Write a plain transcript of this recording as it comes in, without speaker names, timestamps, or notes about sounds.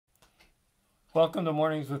Welcome to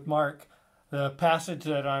Mornings with Mark. The passage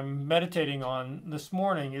that I'm meditating on this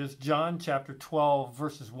morning is John chapter 12,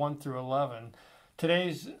 verses 1 through 11.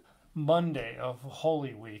 Today's Monday of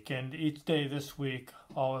Holy Week, and each day this week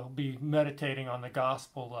I'll be meditating on the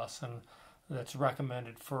gospel lesson that's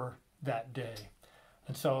recommended for that day.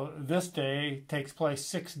 And so this day takes place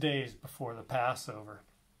 6 days before the Passover.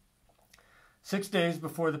 6 days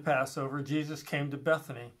before the Passover, Jesus came to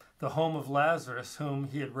Bethany, the home of Lazarus, whom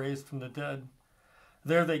he had raised from the dead.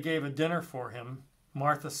 There they gave a dinner for him.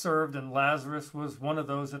 Martha served, and Lazarus was one of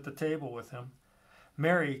those at the table with him.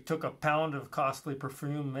 Mary took a pound of costly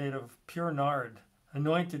perfume made of pure nard,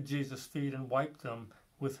 anointed Jesus' feet, and wiped them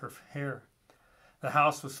with her hair. The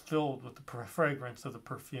house was filled with the fragrance of the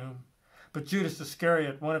perfume. But Judas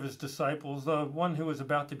Iscariot, one of his disciples, the one who was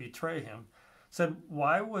about to betray him, said,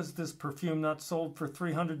 "Why was this perfume not sold for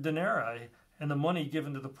 300 denarii and the money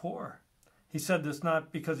given to the poor?" He said this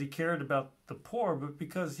not because he cared about the poor, but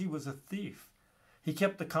because he was a thief. He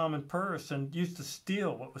kept the common purse and used to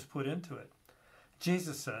steal what was put into it.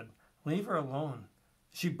 Jesus said, "Leave her alone.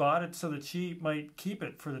 She bought it so that she might keep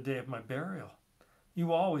it for the day of my burial.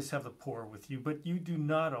 You always have the poor with you, but you do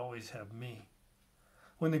not always have me."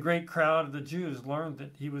 When the great crowd of the Jews learned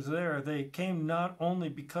that he was there, they came not only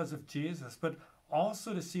because of Jesus, but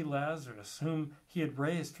also to see Lazarus, whom he had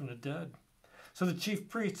raised from the dead. So the chief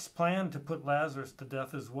priests planned to put Lazarus to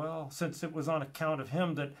death as well, since it was on account of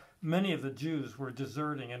him that many of the Jews were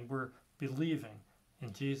deserting and were believing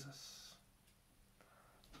in Jesus.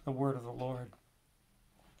 The word of the Lord.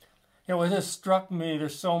 What has struck me,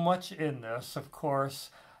 there's so much in this, of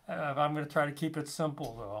course. I'm going to try to keep it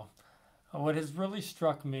simple, though. What has really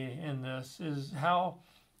struck me in this is how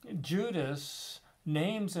Judas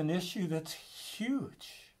names an issue that's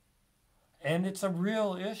huge. And it's a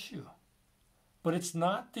real issue. But it's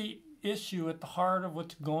not the issue at the heart of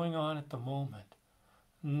what's going on at the moment.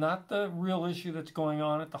 Not the real issue that's going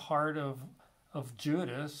on at the heart of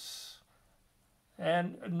Judas.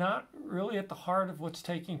 And not really at the heart of what's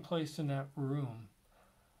taking place in that room.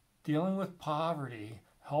 Dealing with poverty,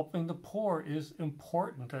 helping the poor is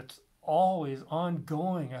important. That's always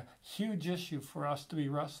ongoing, a huge issue for us to be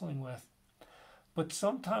wrestling with. But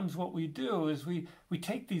sometimes what we do is we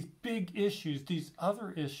take these big issues, these other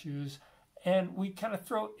issues, and we kind of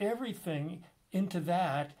throw everything into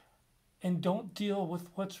that and don't deal with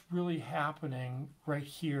what's really happening right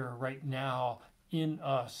here, right now, in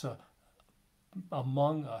us,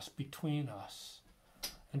 among us, between us.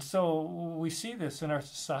 And so we see this in our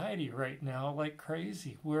society right now like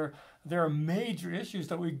crazy, where there are major issues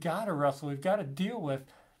that we've got to wrestle, we've got to deal with,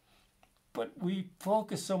 but we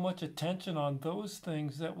focus so much attention on those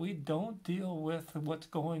things that we don't deal with what's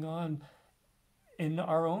going on in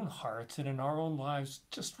our own hearts and in our own lives,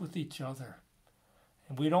 just with each other.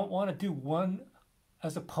 And we don't want to do one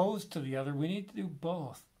as opposed to the other. We need to do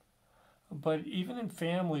both. But even in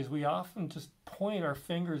families, we often just point our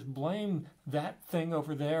fingers, blame that thing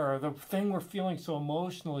over there, or the thing we're feeling so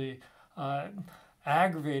emotionally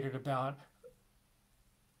aggravated about.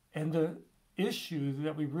 And the issue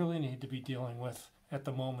that we really need to be dealing with at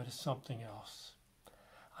the moment is something else.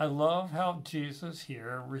 I love how Jesus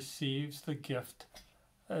here receives the gift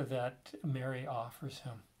that Mary offers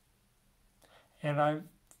him. And I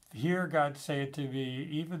hear God say it to me,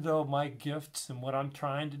 even though my gifts and what I'm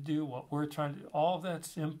trying to do, what we're trying to do, all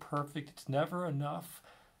that's imperfect, it's never enough.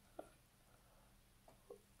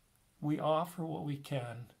 We offer what we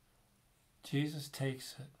can. Jesus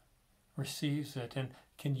takes it, receives it, and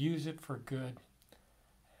can use it for good.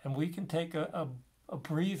 And we can take a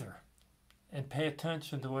breather and pay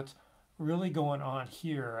attention to what's really going on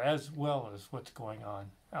here, as well as what's going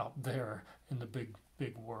on out there in the big,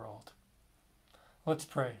 big world. Let's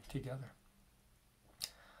pray together.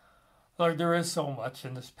 Lord, there is so much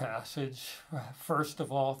in this passage. First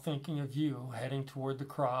of all, thinking of you heading toward the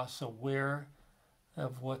cross, aware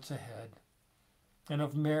of what's ahead, and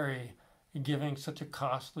of Mary giving such a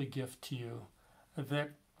costly gift to you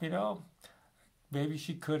that, maybe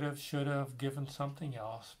she could have, should have given something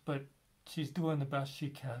else, but she's doing the best she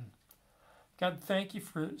can. God, thank you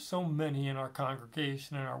for so many in our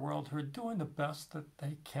congregation, in our world, who are doing the best that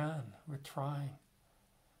they can. We're trying.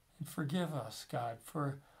 And forgive us, God,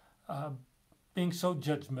 for being so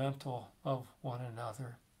judgmental of one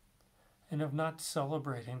another and of not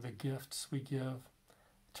celebrating the gifts we give,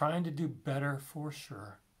 trying to do better for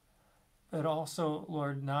sure, but also,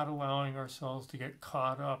 Lord, not allowing ourselves to get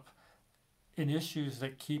caught up in issues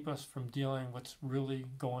that keep us from dealing with what's really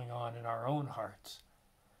going on in our own hearts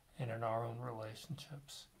and in our own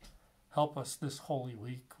relationships. Help us this Holy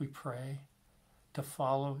Week, we pray, to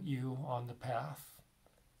follow you on the path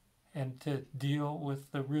and to deal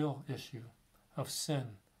with the real issue of sin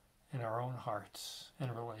in our own hearts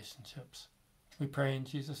and relationships. We pray in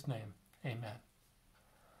Jesus' name. Amen.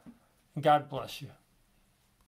 And God bless you.